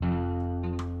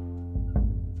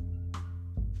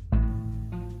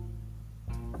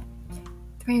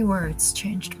3 words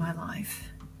changed my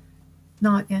life.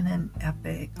 Not in an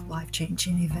epic,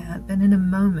 life-changing event, but in a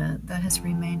moment that has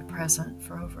remained present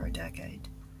for over a decade.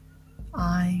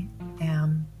 I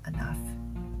am enough.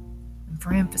 And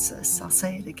for emphasis, I'll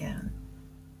say it again.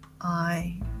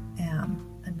 I am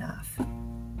enough.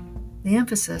 The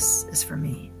emphasis is for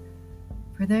me,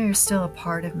 for there is still a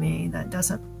part of me that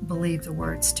doesn't believe the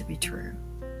words to be true.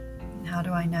 And how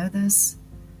do I know this?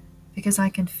 Because I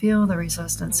can feel the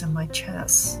resistance in my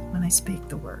chest when I speak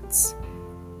the words.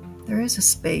 There is a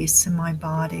space in my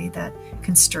body that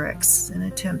constricts and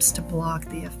attempts to block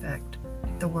the effect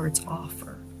the words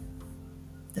offer.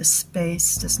 This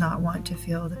space does not want to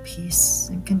feel the peace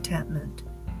and contentment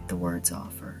the words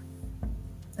offer.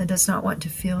 It does not want to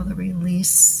feel the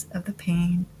release of the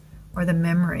pain or the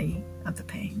memory of the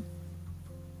pain.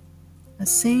 A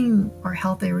sane or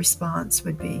healthy response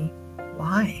would be,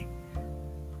 why?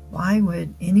 Why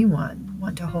would anyone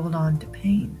want to hold on to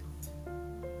pain?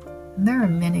 And there are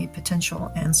many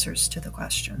potential answers to the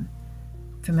question.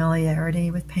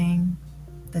 Familiarity with pain.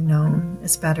 The known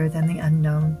is better than the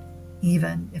unknown,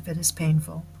 even if it is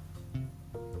painful.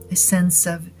 A sense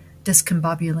of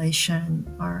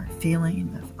discombobulation or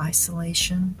feeling of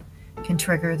isolation can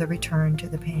trigger the return to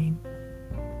the pain.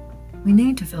 We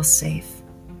need to feel safe,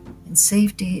 and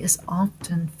safety is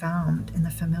often found in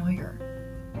the familiar.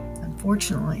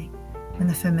 Unfortunately, when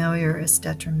the familiar is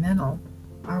detrimental,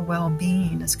 our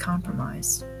well-being is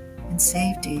compromised, and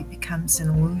safety becomes an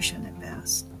illusion at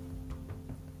best.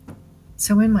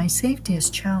 So when my safety is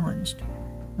challenged,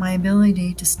 my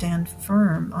ability to stand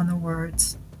firm on the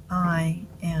words, I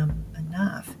am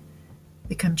enough,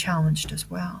 become challenged as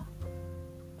well.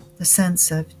 The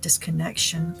sense of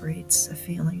disconnection breeds a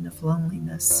feeling of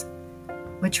loneliness,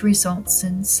 which results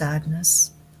in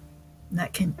sadness, and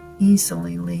that can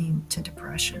easily lead to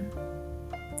depression.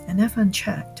 And if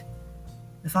unchecked,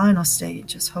 the final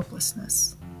stage is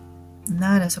hopelessness, and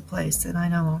that is a place that I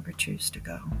no longer choose to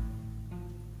go.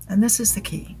 And this is the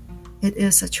key. It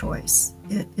is a choice.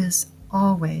 It is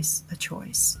always a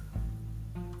choice.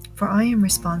 For I am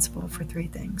responsible for 3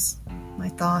 things: my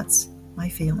thoughts, my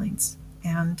feelings,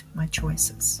 and my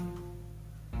choices.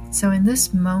 So in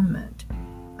this moment,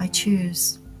 I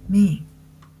choose me.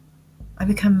 I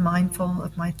become mindful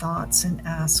of my thoughts and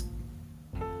ask,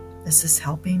 is this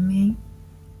helping me?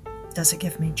 Does it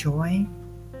give me joy?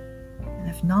 And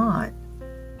if not,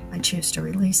 I choose to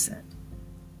release it.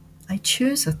 I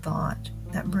choose a thought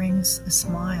that brings a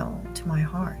smile to my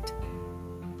heart.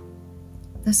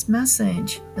 This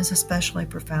message is especially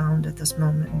profound at this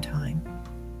moment in time.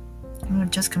 I've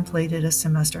just completed a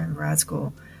semester in grad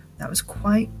school that was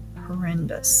quite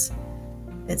horrendous.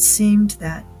 It seemed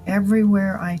that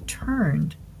everywhere I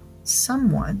turned,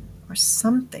 someone or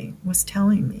something was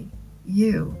telling me,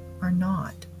 you are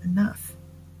not enough.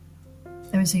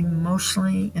 It was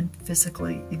emotionally and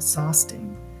physically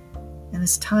exhausting. And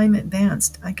as time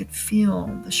advanced, I could feel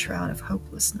the shroud of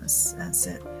hopelessness as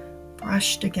it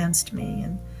brushed against me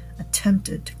and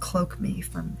attempted to cloak me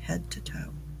from head to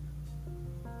toe.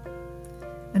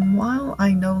 And while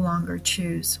I no longer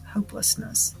choose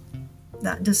hopelessness,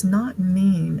 that does not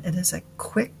mean it is a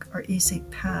quick or easy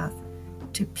path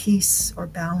to peace or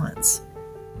balance.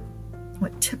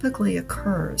 What typically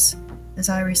occurs is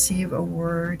I receive a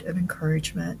word of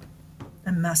encouragement,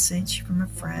 a message from a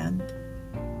friend,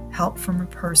 help from a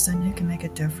person who can make a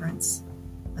difference,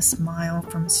 a smile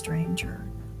from a stranger,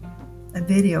 a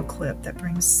video clip that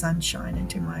brings sunshine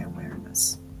into my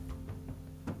awareness.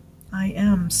 I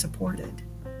am supported.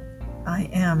 I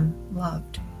am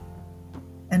loved.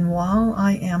 And while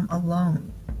I am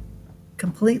alone,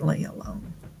 completely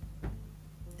alone,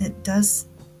 it does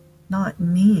not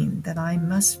mean that I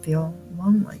must feel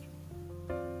lonely.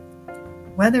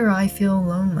 Whether I feel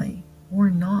lonely or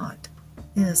not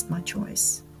is my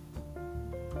choice.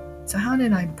 So how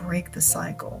did I break the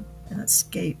cycle and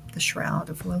escape the shroud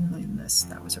of loneliness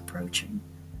that was approaching?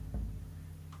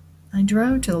 I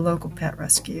drove to the local pet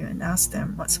rescue and asked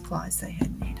them what supplies they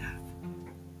had need of.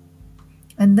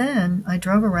 And then I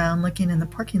drove around looking in the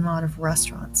parking lot of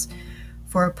restaurants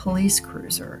for a police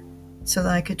cruiser so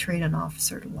that I could treat an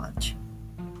officer to lunch.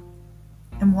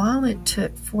 And while it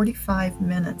took 45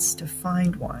 minutes to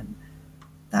find one,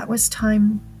 that was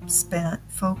time spent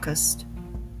focused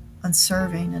on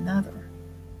serving another.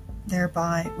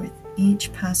 Thereby, with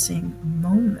each passing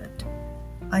moment,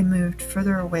 I moved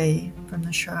further away from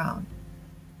the shroud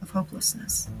of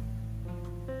hopelessness.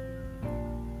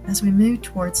 As we move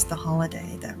towards the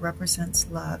holiday that represents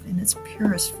love in its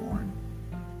purest form,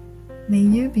 may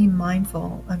you be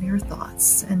mindful of your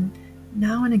thoughts and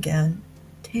now and again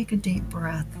take a deep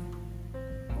breath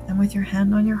and with your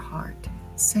hand on your heart,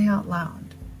 Say out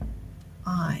loud,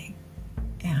 I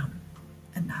am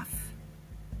enough.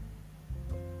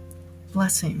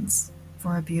 Blessings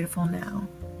for a beautiful now.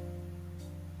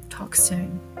 Talk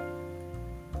soon.